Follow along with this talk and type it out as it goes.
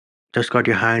Just got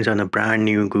your hands on a brand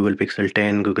new Google Pixel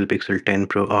 10, Google Pixel 10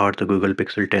 Pro, or the Google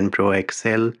Pixel 10 Pro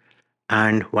XL,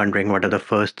 and wondering what are the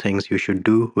first things you should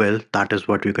do? Well, that is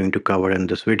what we're going to cover in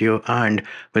this video. And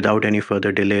without any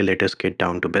further delay, let us get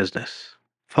down to business.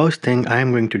 First thing I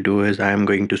am going to do is I am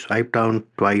going to swipe down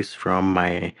twice from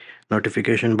my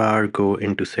notification bar, go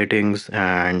into settings,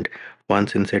 and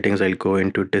once in settings, I'll go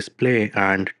into display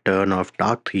and turn off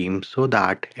dark theme so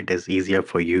that it is easier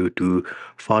for you to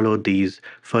follow these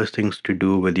first things to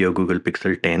do with your Google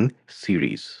Pixel 10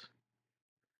 series.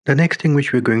 The next thing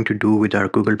which we're going to do with our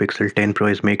Google Pixel 10 Pro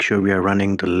is make sure we are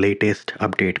running the latest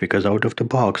update, because out of the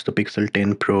box, the Pixel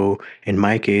 10 Pro, in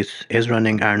my case, is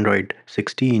running Android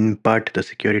 16, but the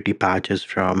security patch is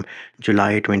from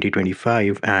July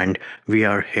 2025 and we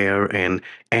are here in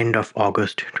end of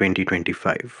August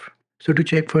 2025. So to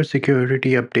check for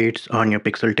security updates on your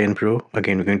Pixel 10 Pro,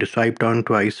 again, we're going to swipe down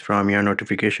twice from your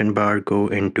notification bar, go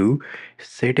into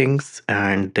settings,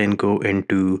 and then go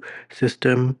into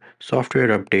system, software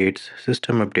updates,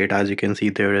 system update. As you can see,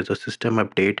 there is a system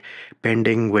update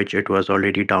pending, which it was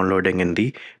already downloading in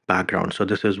the background. So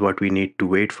this is what we need to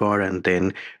wait for and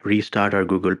then restart our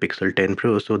Google Pixel 10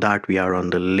 Pro so that we are on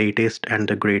the latest and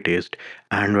the greatest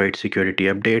Android security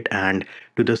update, and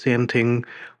do the same thing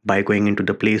by going into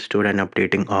the Play Store and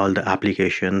updating all the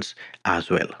applications as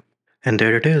well. And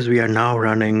there it is. We are now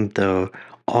running the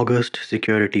August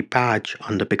security patch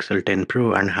on the Pixel 10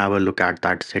 Pro, and have a look at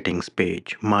that settings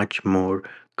page. Much more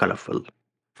colorful.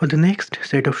 For the next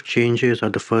set of changes, or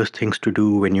the first things to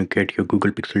do when you get your Google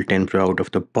Pixel 10 Pro out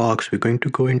of the box, we're going to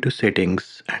go into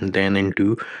settings and then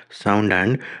into sound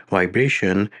and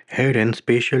vibration. Here in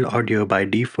spatial audio by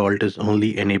default is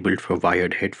only enabled for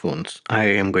wired headphones. I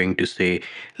am going to say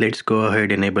let's go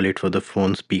ahead enable it for the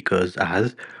phone speakers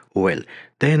as well.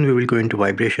 Then we will go into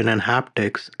vibration and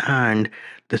haptics, and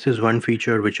this is one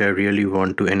feature which I really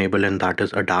want to enable, and that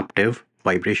is adaptive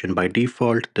vibration. By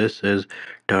default, this is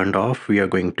turned off. We are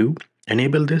going to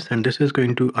enable this, and this is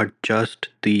going to adjust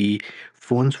the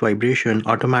phone's vibration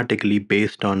automatically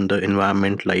based on the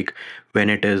environment, like when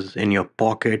it is in your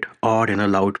pocket or in a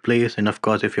loud place. And of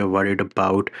course, if you're worried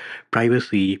about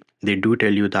privacy, they do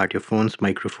tell you that your phone's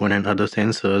microphone and other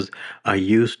sensors are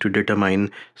used to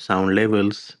determine sound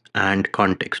levels and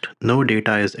context. No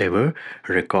data is ever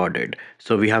recorded.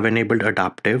 So we have enabled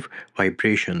adaptive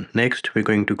vibration. Next, we're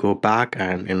going to go back,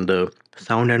 and in the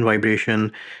sound and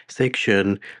vibration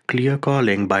section, clear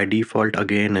calling by default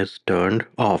again is turned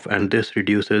off, and this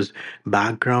reduces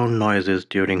background noises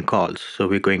during calls. So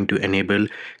we're going to enable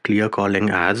clear calling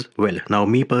as well. Now,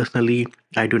 me personally,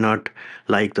 I do not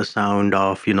like the sound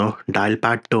of, dial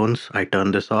pad tones. I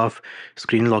turn this off.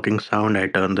 Screen locking sound, I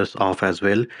turn this off as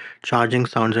well. Charging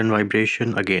sounds and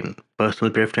vibration, again,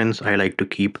 personal preference. I like to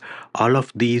keep all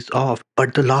of these off.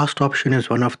 But the last option is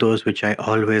one of those which I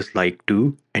always like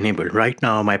to enable. Right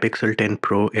now, my Pixel 10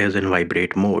 Pro is in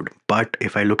vibrate mode. But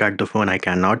if I look at the phone, I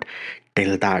cannot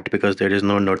tell that because there is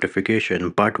no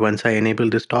notification. But once I enable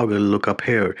this toggle, look up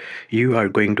here, you are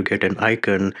going to get an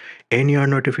icon in your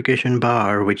notification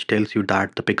bar which tells you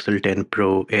that the Pixel 10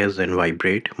 Pro is in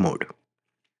vibrate mode.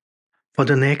 For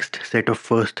the next set of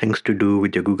first things to do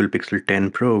with your Google Pixel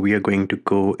 10 Pro, we are going to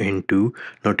go into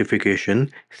notification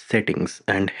settings.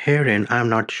 And herein, I'm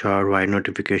not sure why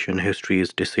notification history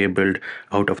is disabled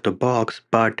out of the box,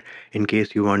 but in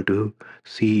case you want to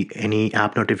see any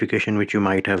app notification which you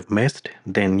might have missed,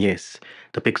 then yes,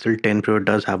 the Pixel 10 Pro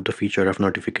does have the feature of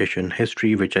notification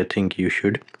history, which I think you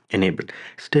should enable.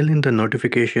 Still, in the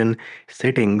notification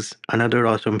settings, another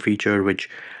awesome feature which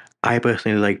I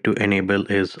personally like to enable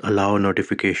is allow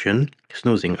notification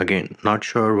snoozing. Again, not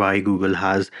sure why Google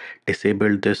has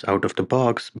disabled this out of the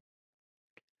box.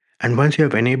 And once you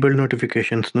have enabled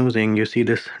notification snoozing, you see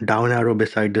this down arrow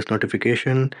beside this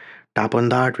notification. Tap on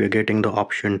that, we're getting the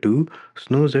option to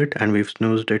snooze it, and we've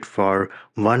snoozed it for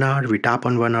 1 hour. We tap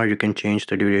on 1 hour, you can change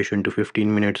the duration to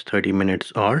 15 minutes, 30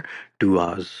 minutes, or 2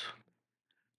 hours.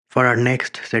 For our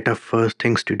next set of first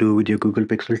things to do with your Google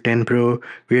Pixel 10 Pro,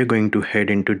 we are going to head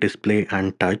into display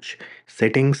and touch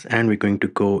settings, and we're going to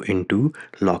go into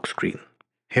lock screen.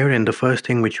 Herein, the first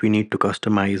thing which we need to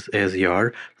customize is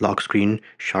your lock screen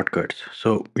shortcuts.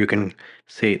 So you can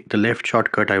say the left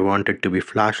shortcut, I want it to be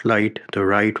flashlight, the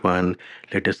right one,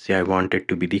 let us say I want it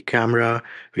to be the camera.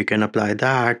 We can apply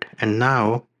that, and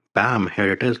now, bam,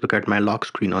 here it is. Look at my lock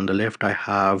screen. On the left, I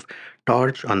have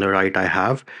torch, on the right, I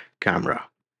have camera.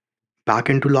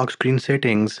 Back into lock screen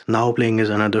settings, now playing is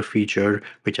another feature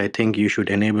which I think you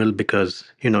should enable, because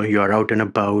you are out and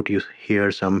about, you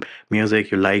hear some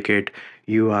music, you like it,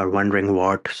 you are wondering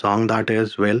what song that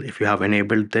is. Well, if you have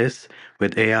enabled this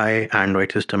with AI,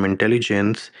 Android system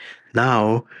intelligence,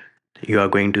 now you are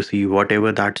going to see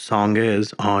whatever that song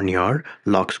is on your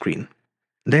lock screen.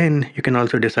 Then you can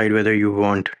also decide whether you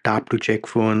want tap to check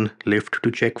phone, lift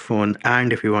to check phone,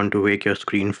 and if you want to wake your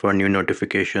screen for new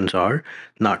notifications or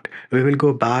not. We will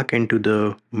go back into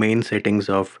the main settings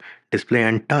of display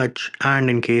and touch, and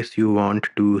in case you want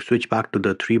to switch back to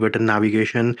the 3 button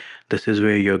navigation, this is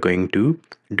where you're going to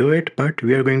do it. But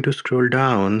we are going to scroll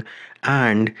down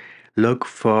and look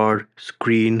for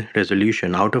screen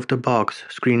resolution. Out of the box,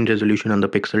 screen resolution on the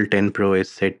Pixel 10 Pro is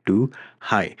set to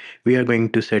high. We are going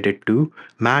to set it to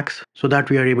max so that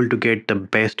we are able to get the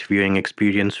best viewing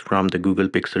experience from the Google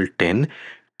Pixel 10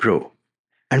 Pro.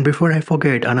 And before I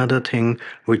forget, another thing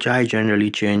which I generally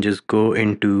change is go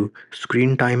into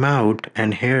screen timeout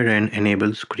and herein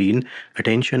enable screen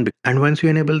attention. And once you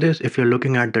enable this, if you're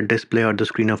looking at the display or the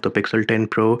screen of the Pixel 10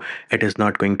 Pro, it is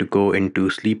not going to go into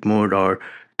sleep mode or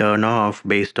turn off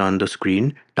based on the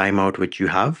screen timeout which you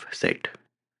have set.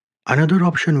 Another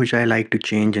option which I like to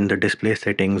change in the display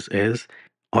settings is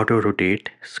auto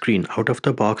rotate screen. Out of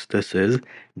the box, this is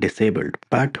disabled.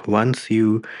 But once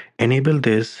you enable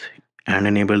this and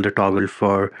enable the toggle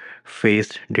for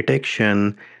face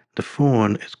detection, the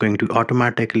phone is going to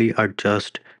automatically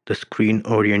adjust the screen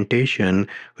orientation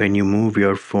when you move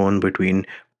your phone between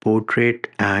portrait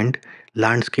and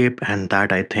landscape, and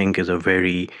that I think is a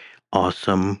very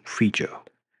awesome feature.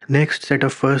 Next set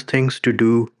of first things to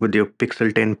do with your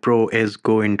Pixel 10 Pro is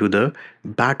go into the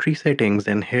battery settings,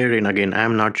 and herein again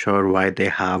I'm not sure why they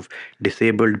have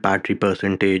disabled battery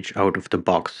percentage out of the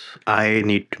box. I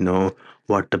need to know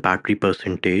what the battery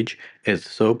percentage is.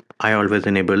 So I always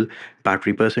enable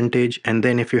battery percentage, and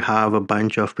then if you have a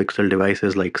bunch of Pixel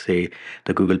devices like say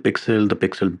the Google Pixel, the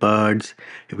Pixel Buds,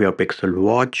 your Pixel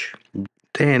Watch,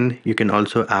 then you can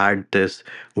also add this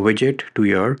widget to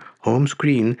your home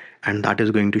screen, and that is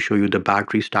going to show you the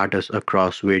battery status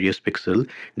across various Pixel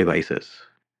devices.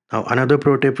 Now, another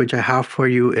pro tip which I have for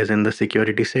you is in the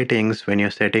security settings. When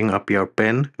you're setting up your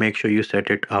PIN, make sure you set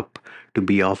it up to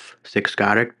be of 6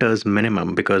 characters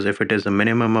minimum, because if it is a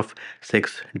minimum of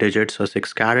 6 digits or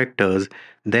 6 characters,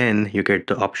 then you get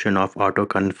the option of auto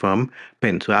confirm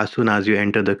PIN. So as soon as you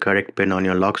enter the correct PIN on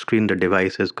your lock screen, the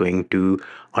device is going to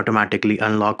automatically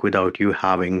unlock without you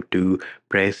having to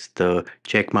press the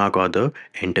check mark or the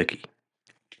enter key.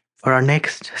 For our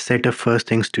next set of first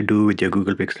things to do with your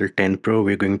Google Pixel 10 Pro,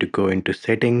 we're going to go into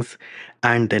settings,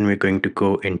 and then we're going to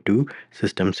go into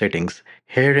system settings.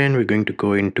 Herein, we're going to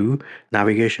go into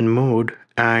navigation mode,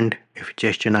 and if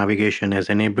gesture navigation is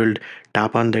enabled,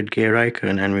 tap on that gear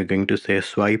icon and we're going to say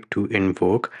swipe to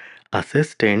invoke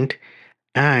assistant.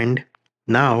 And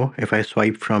now if I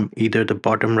swipe from either the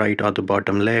bottom right or the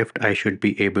bottom left, I should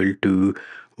be able to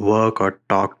work or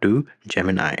talk to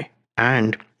Gemini.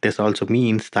 And this also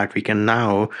means that we can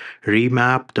now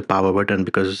remap the power button,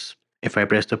 because if I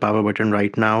press the power button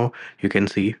right now, you can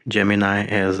see Gemini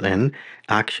is in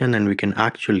action and we can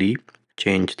actually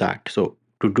change that. So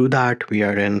to do that, we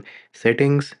are in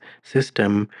settings,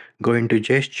 system, go into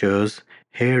gestures,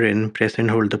 herein press and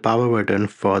hold the power button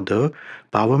for the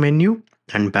power menu,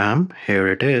 and bam, here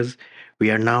it is. We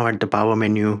are now at the power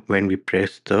menu when we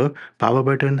press the power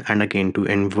button, and again to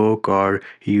invoke or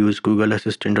use Google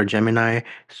Assistant or Gemini,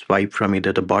 swipe from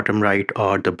either the bottom right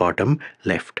or the bottom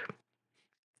left.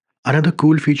 Another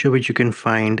cool feature which you can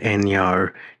find in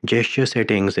your gesture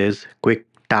settings is quick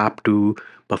tap to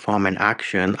perform an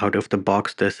action. Out of the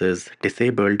box, this is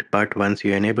disabled, but once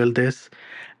you enable this,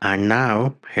 and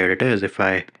now here it is. If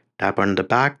I tap on the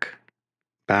back,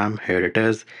 bam, here it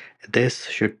is. This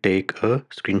should take a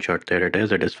screenshot. There it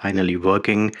is. It is finally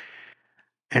working.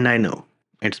 And I know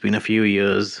it's been a few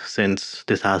years since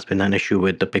this has been an issue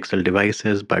with the Pixel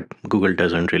devices, but Google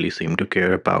doesn't really seem to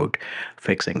care about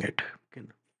fixing it.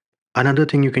 Another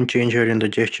thing you can change here in the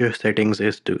gesture settings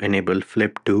is to enable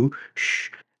flip to shh.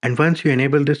 And once you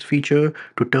enable this feature,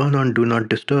 to turn on do not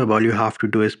disturb, all you have to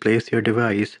do is place your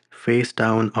device face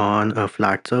down on a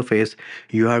flat surface.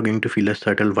 You are going to feel a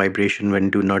subtle vibration when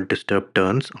do not disturb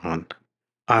turns on.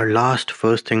 Our last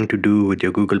first thing to do with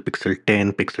your Google Pixel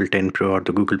 10, Pixel 10 Pro, or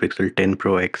the Google Pixel 10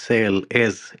 Pro XL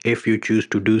is, if you choose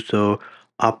to do so,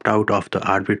 opt out of the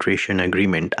arbitration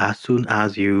agreement. As soon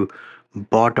as you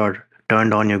bought or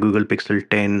turned on your Google Pixel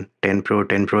 10, 10 Pro,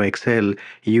 10 Pro XL,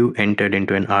 you entered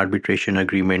into an arbitration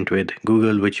agreement with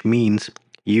Google, which means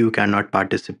you cannot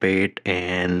participate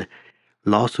in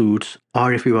lawsuits,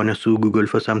 or if you want to sue Google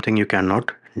for something, you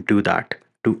cannot do that.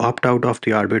 To opt out of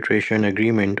the arbitration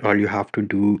agreement, all you have to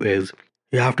do is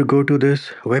you have to go to this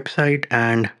website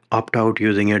and opt out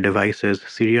using your device's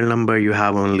serial number. You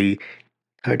have only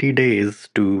 30 days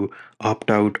to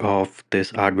opt out of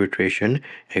this arbitration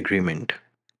agreement.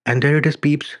 And there it is,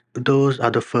 peeps. Those are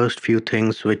the first few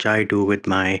things which I do with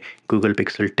my Google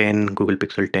Pixel 10, Google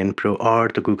Pixel 10 Pro, or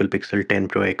the Google Pixel 10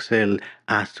 Pro XL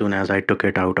as soon as I took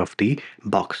it out of the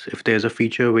box. If there's a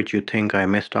feature which you think I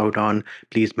missed out on,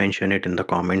 please mention it in the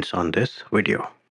comments on this video.